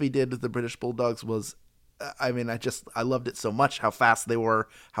team stuff he did with the British Bulldogs was, I loved it so much, how fast they were,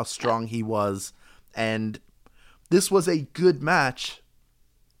 how strong he was. And this was a good match.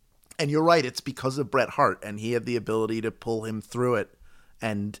 And you're right, it's because of Bret Hart, and he had the ability to pull him through it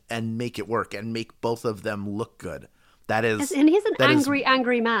and make it work and make both of them look good. And he's an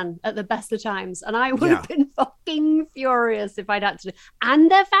angry man at the best of times. And I would have been fucking furious if I'd had to.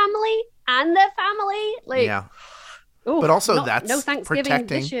 And their family. Ooh, but also no Thanksgiving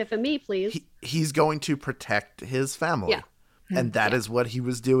this year for me, please. He's going to protect his family. Yeah. And that is what he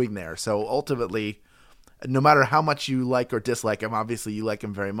was doing there. So ultimately, no matter how much you like or dislike him, obviously you like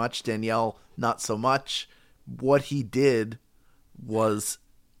him very much. Danielle, not so much. What he did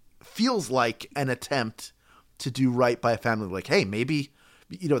feels like an attempt to do right by a family. Hey, maybe,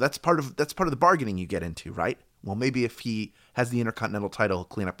 that's part of the bargaining you get into, right? Well, maybe if he has the Intercontinental title, he'll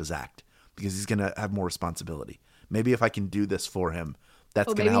clean up his act because he's going to have more responsibility. Maybe if I can do this for him,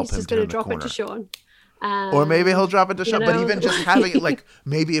 that's going to help him turn the corner. Maybe he's just going to drop it to Sean. Or maybe he'll drop it to Sean. But even just having it,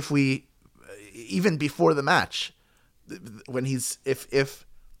 maybe if we, even before the match, when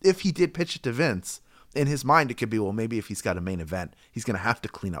if he did pitch it to Vince, in his mind it could be, well, maybe if he's got a main event, he's going to have to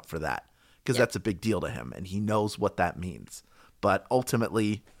clean up for that because that's a big deal to him, and he knows what that means. But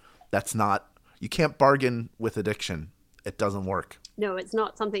ultimately, you can't bargain with addiction. It doesn't work. No, it's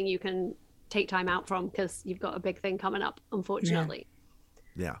not something you can take time out from because you've got a big thing coming up, unfortunately.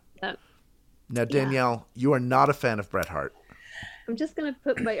 Yeah. Now, Danielle, you are not a fan of Bret Hart. I'm just going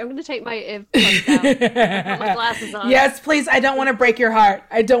to take my earphones down. Put my glasses on. Yes, please. I don't want to break your heart.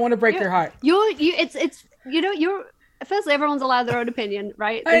 Your heart. Firstly, everyone's allowed their own opinion,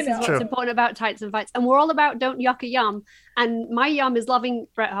 right? This is what's important about Tights and Fights. And we're all about don't yuck a yum. And my yum is loving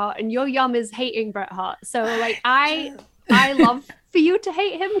Bret Hart and your yum is hating Bret Hart. So I love for you to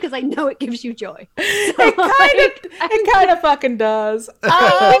hate him because I know it gives you joy. So, it kind of fucking does. We've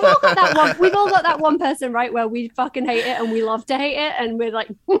all got that one. We've all got that one person, right, where we fucking hate it and we love to hate it, and we're like,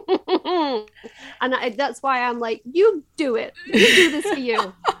 and that's why I'm like, you do it. You do this for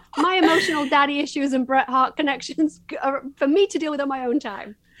you. My emotional daddy issues and Bret Hart connections are for me to deal with on my own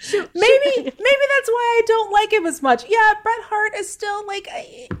time. Maybe that's why I don't like him as much. Yeah, Bret Hart is still like,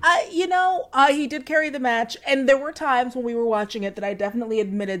 he did carry the match, and there were times when we were watching it that I definitely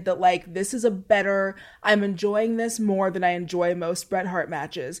admitted that like this is I'm enjoying this more than I enjoy most Bret Hart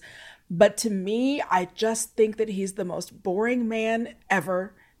matches. But to me, I just think that he's the most boring man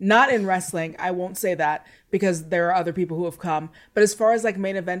ever. Not in wrestling, I won't say that because there are other people who have come. But as far as like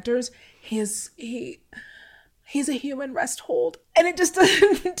main eventers, he's a human rest hold, and it just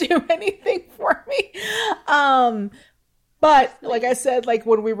doesn't do anything for me. But like I said, like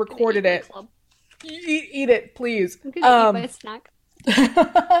when we recorded it, eat it, please. I'm gonna eat my snack.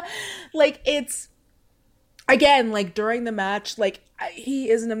 Like it's again, like during the match, like he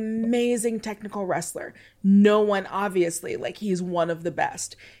is an amazing technical wrestler. No one, obviously, like he's one of the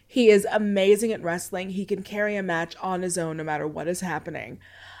best. He is amazing at wrestling. He can carry a match on his own no matter what is happening.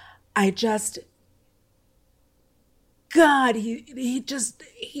 God, he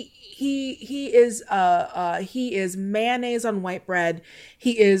is mayonnaise on white bread.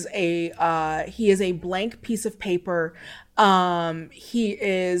 He is a blank piece of paper. He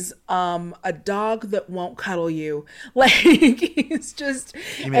is a dog that won't cuddle you. Like he's just.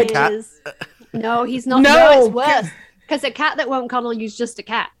 You mean a cat? No, he's not. No, it's worse because a cat that won't cuddle you is just a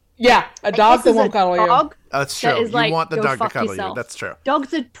cat. Yeah, a dog that won't cuddle you. That's true. You want the dog to cuddle you. That's true.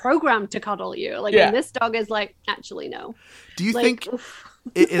 Dogs are programmed to cuddle you. Like, and this dog is like, actually, no. Do you think,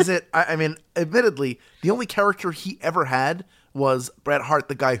 is it, I mean, admittedly, the only character he ever had was Bret Hart,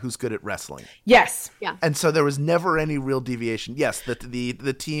 the guy who's good at wrestling. Yes. Yeah. And so there was never any real deviation. Yes,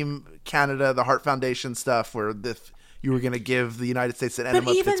 the Team Canada, the Hart Foundation stuff where you were going to give the United States an enema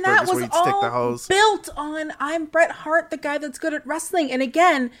of Pittsburgh where you'd stick the hose. Built on I'm Bret Hart, the guy that's good at wrestling. And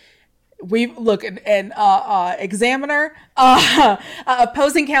again, Examiner,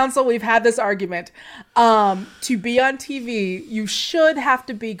 opposing counsel, we've had this argument. To be on TV, you should have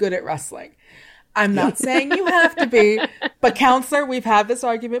to be good at wrestling. I'm not saying you have to be, but counselor, we've had this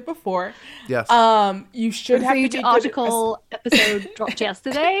argument before. Yes. You should have to be article episode dropped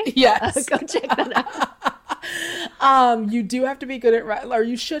yesterday. Yes. Go check that out. You do have to be good at or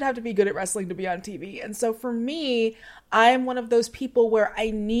you should have to be good at wrestling to be on TV. And so for me, I am one of those people where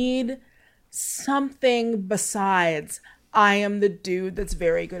I need something besides I am the dude that's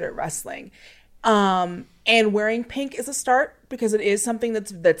very good at wrestling. And wearing pink is a start because it is something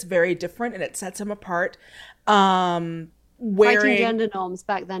that's very different and it sets him apart. Fighting gender norms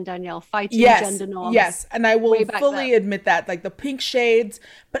back then, Danielle. Gender norms. Yes, and I will fully admit that, like the pink shades.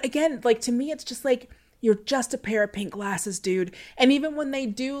 But again, like to me, it's just like you're just a pair of pink glasses, dude. And even when they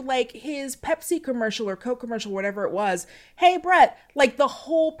do like his Pepsi commercial or Coke commercial, whatever it was, hey Bret, like the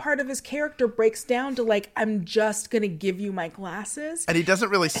whole part of his character breaks down to like, I'm just gonna give you my glasses. And he doesn't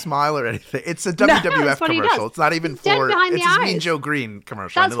really smile or anything. It's a WWF commercial. It's not even for, it's his Mean Joe Green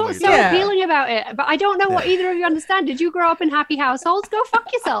commercial. That's what's so appealing about it. But I don't know what either of you understand. Did you grow up in happy households? Go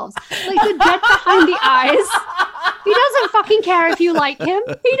fuck yourselves. Like the dead behind the eyes. He doesn't fucking care if you like him.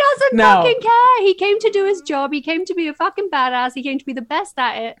 He doesn't fucking care. He came to do his job. He came to be a fucking badass. He came to be the best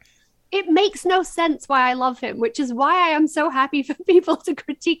at it. It makes no sense why I love him, which is why I am so happy for people to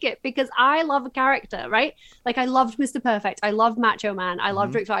critique it, because I love a character, right? Like I loved Mr. Perfect. I loved Macho Man. I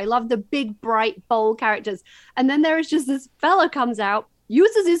loved Ric Flair. I loved the big, bright, bold characters. And then there is just this fella comes out,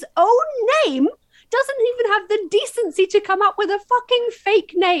 uses his own name, doesn't even have the decency to come up with a fucking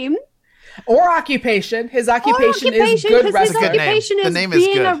fake name. Or occupation. His occupation is good wrestling. His occupation is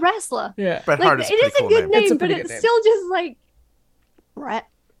being a wrestler. Yeah. Bret Hart is it is a good name, but it's still just like Bret.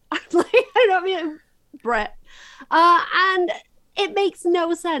 Like, I don't mean Bret. And it makes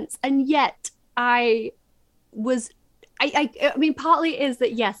no sense. And yet I mean, partly is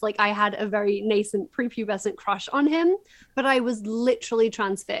that, yes, like I had a very nascent prepubescent crush on him, but I was literally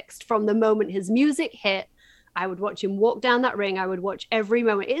transfixed from the moment his music hit. I would watch him walk down that ring. I would watch every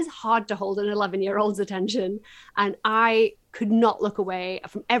moment. It is hard to hold an 11-year-old's attention. And I could not look away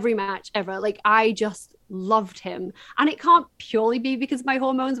from every match ever. Like, I just loved him. And it can't purely be because my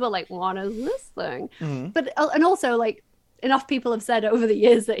hormones were like, what is this thing? But, and also, like, enough people have said over the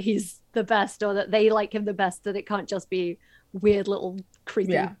years that he's the best or that they like him the best, that it can't just be weird little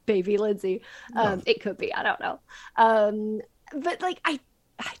creepy baby Lindsay. It could be, I don't know. But like,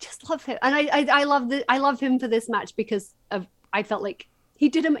 I just love him, and I love him for this match because I felt like He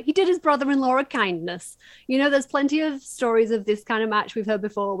did his brother-in-law a kindness. You know, there's plenty of stories of this kind of match we've heard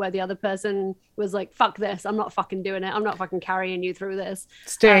before where the other person was like, fuck this, I'm not fucking doing it. I'm not fucking carrying you through this.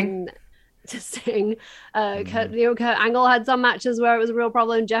 Sting. Kurt Angle had some matches where it was a real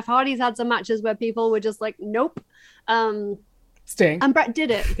problem. Jeff Hardy's had some matches where people were just like, nope. Sting. And Brett did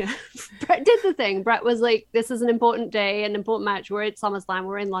it. Brett did the thing. Brett was like, this is an important day, an important match. We're at SummerSlam.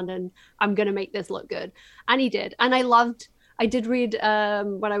 We're in London. I'm going to make this look good. And he did. And I did read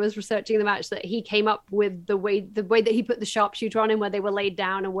when I was researching the match that he came up with the way that he put the sharpshooter on him, where they were laid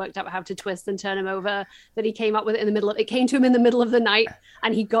down and worked out how to twist and turn him over, that he came up with it in the middle of, it came to him in the middle of the night,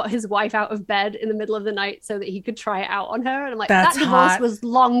 and he got his wife out of bed in the middle of the night so that he could try it out on her. And I'm like, That's that divorce hot. was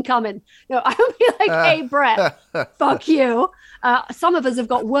long coming. No, I would be like, hey, Brett, fuck you. Some of us have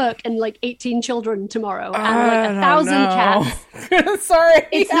got work and like 18 children tomorrow and like 1,000 cats. Sorry.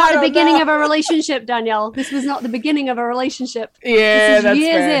 It's not the beginning of a relationship, Danielle. This was not the beginning of a relationship. Yeah, this that's is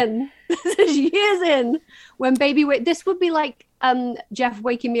years fair. in. This is years in when this would be like Jeff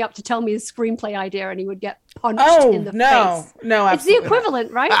waking me up to tell me his screenplay idea and he would get punched in the face. No, it's the absolutely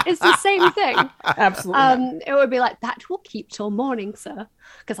equivalent, right? It's the same thing. Absolutely. It would be like, that will keep till morning, sir,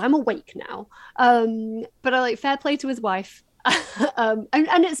 because I'm awake now. But I like, fair play to his wife. And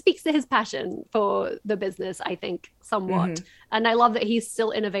it speaks to his passion for the business, I think, somewhat. And I love that he's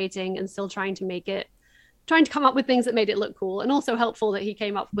still innovating and still trying to come up with things that made it look cool, and also helpful that he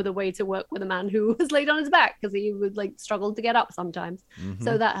came up with a way to work with a man who was laid on his back because he would like struggle to get up sometimes.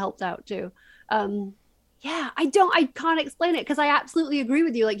 So that helped out too. I can't explain it because I absolutely agree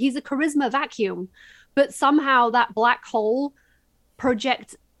with you. Like, he's a charisma vacuum, but somehow that black hole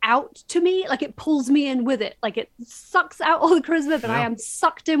projects out to me, like it pulls me in with it, like it sucks out all the charisma, but I am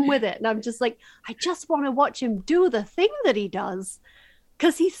sucked in with it, and I'm just like, I just want to watch him do the thing that he does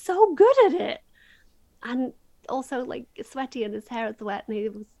because he's so good at it. And also like sweaty and his hair is wet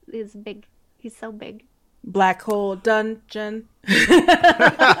and he's big. He's so big. Black hole dungeon.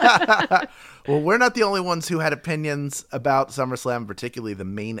 Well, we're not the only ones who had opinions about SummerSlam, particularly the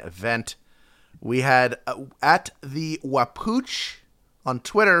main event. We had at the Wapooch on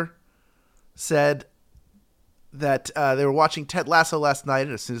Twitter said that they were watching Ted Lasso last night,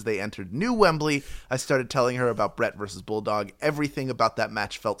 and as soon as they entered New Wembley, I started telling her about Brett versus Bulldog. Everything about that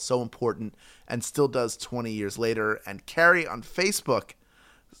match felt so important and still does 20 years later. And Carrie on Facebook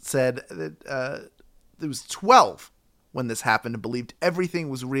said that it was 12 when this happened and believed everything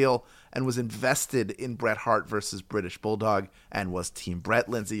was real and was invested in Bret Hart versus British Bulldog and was Team Brett.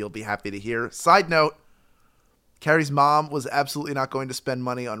 Lindsay, you'll be happy to hear. Side note, Carrie's mom was absolutely not going to spend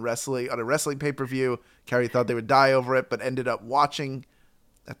money on a wrestling pay-per-view. Carrie thought they would die over it, but ended up watching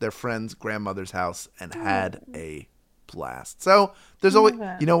at their friend's grandmother's house and had a blast. So there's always,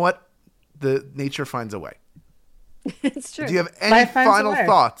 you know what? The nature finds a way. It's true. Do you have any final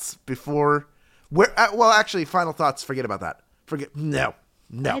thoughts before? Final thoughts. Forget about that. No.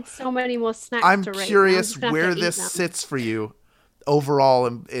 I had so many more snacks. I'm to rate. curious where this sits for you overall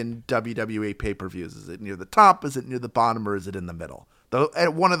in WWE pay-per-views. Is it near the top? Is it near the bottom? Or is it in the middle?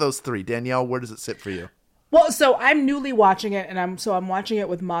 At one of those three. Danielle, where does it sit for you? Well, so I'm newly watching it, and I'm watching it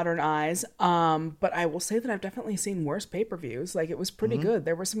with modern eyes. But I will say that I've definitely seen worse pay-per-views. Like, it was pretty good.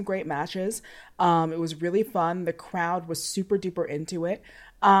 There were some great matches. It was really fun. The crowd was super duper into it.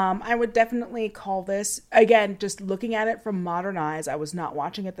 I would definitely call this, again, just looking at it from modern eyes. I was not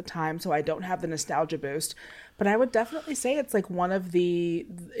watching at the time, so I don't have the nostalgia boost. But I would definitely say it's like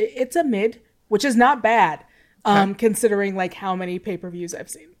it's a mid, which is not bad, considering like how many pay-per-views I've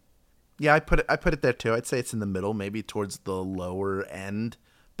seen. Yeah, I put it there too. I'd say it's in the middle, maybe towards the lower end,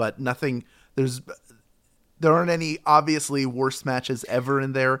 but nothing. There aren't any obviously worst matches ever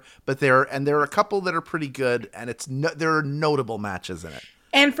in there, but there are a couple that are pretty good, and there are notable matches in it.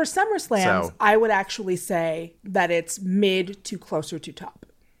 And for SummerSlams, I would actually say that it's mid to closer to top.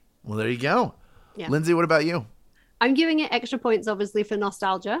 Well, there you go. Yeah. Lindsay, what about you? I'm giving it extra points, obviously, for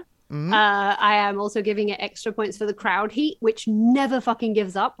nostalgia. I am also giving it extra points for the crowd heat, which never fucking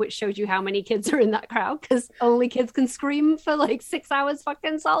gives up, which shows you how many kids are in that crowd, because only kids can scream for like 6 hours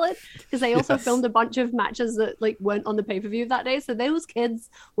fucking solid, because they also filmed a bunch of matches that like weren't on the pay-per-view that day, so those kids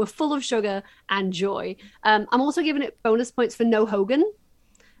were full of sugar and joy. I'm also giving it bonus points for no Hogan,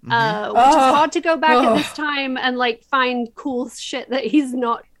 which is hard to go back at this time and like find cool shit that he's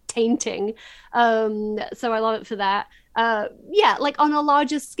not tainting. So I love it for that. Like on a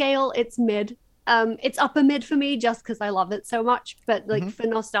larger scale, it's mid. It's upper mid for me just because I love it so much. But like for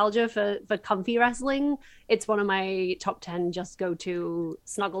nostalgia, for comfy wrestling, it's one of my top 10 just go to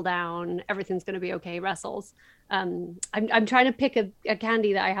snuggle down, everything's going to be okay wrestles. I'm trying to pick a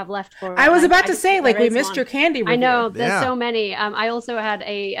candy that I have left for. I was about to say, like, we missed your candy review. I know, there's so many. I also had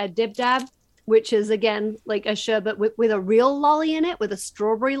a Dib Dab, which is again like a sherbet with a real lolly in it, with a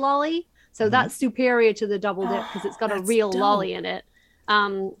strawberry lolly. So that's superior to the double dip because it's got a real lolly in it.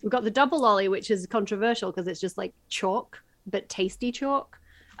 We've got the double lolly, which is controversial because it's just like chalk, but tasty chalk.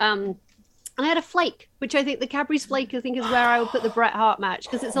 And I had a flake, which I think the Cadbury's flake, I think, is where I would put the Bret Hart match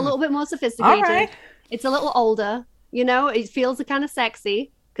because it's a little bit more sophisticated. Right. It's a little older, you know, it feels kind of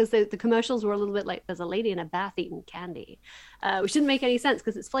sexy because the commercials were a little bit like there's a lady in a bath eating candy, which didn't make any sense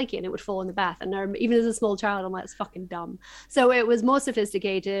because it's flaky and it would fall in the bath. And even as a small child, I'm like, it's fucking dumb. So it was more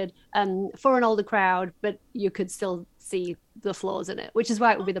sophisticated for an older crowd, but you could still see the flaws in it, which is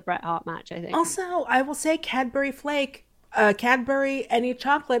why it would be the Bret Hart match, I think. Also, I will say Cadbury Flake, Cadbury any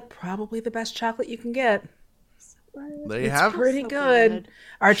chocolate, probably the best chocolate you can get. There you have it. Pretty good.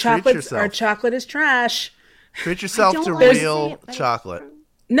 Our chocolate is trash. Treat yourself to real chocolate.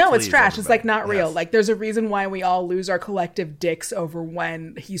 No, it's trash. Everybody. It's like not real. Like there's a reason why we all lose our collective dicks over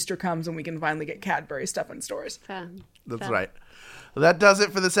when Easter comes and we can finally get Cadbury stuff in stores. That's right. Well, that does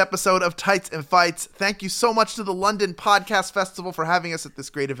it for this episode of Tights and Fights. Thank you so much to the London Podcast Festival for having us at this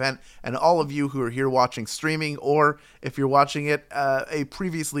great event, and all of you who are here watching streaming, or if you're watching it, a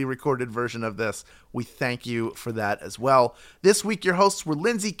previously recorded version of this, we thank you for that as well. This week, your hosts were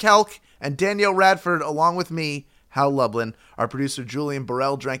Lindsay Kelk and Danielle Radford, along with me, Hal Lublin. Our producer, Julian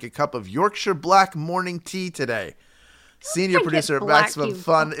Burrell, drank a cup of Yorkshire Black morning tea today. Senior producer at Maximum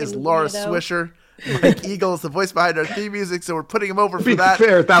Fun is Laura Swisher. Mike Eagle is the voice behind our theme music, so we're putting him over for that. To be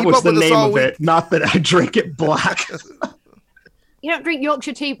fair, that was the name of it, not that I drink it black. You don't drink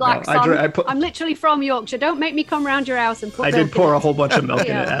Yorkshire tea black, son. I'm literally from Yorkshire. Don't make me come round your house and put milk in it. I did pour a whole bunch of milk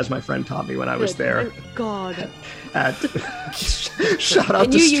in it, as my friend taught me when I was there. God. Shout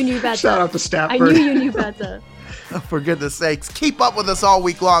out to Stafford. I knew you knew better. For goodness sakes, keep up with us all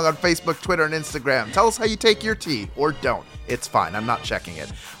week long on Facebook, Twitter, and Instagram. Tell us how you take your tea, or don't. It's fine. I'm not checking it.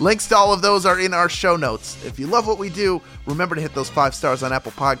 Links to all of those are in our show notes. If you love what we do, remember to hit those 5 stars on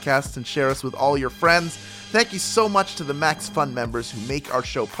Apple Podcasts and share us with all your friends. Thank you so much to the Max Fun members who make our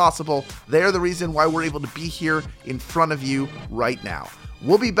show possible. They're the reason why we're able to be here in front of you right now.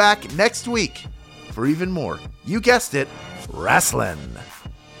 We'll be back next week for even more, you guessed it, wrestling.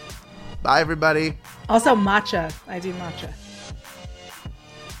 Bye, everybody. Also, matcha. I do matcha.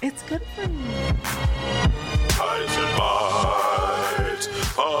 It's good for me. Tights and Fights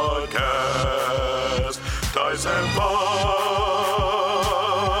Podcast. Tights and Fights.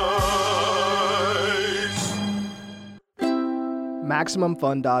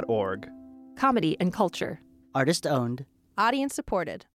 MaximumFun.org. Comedy and culture. Artist owned. Audience supported.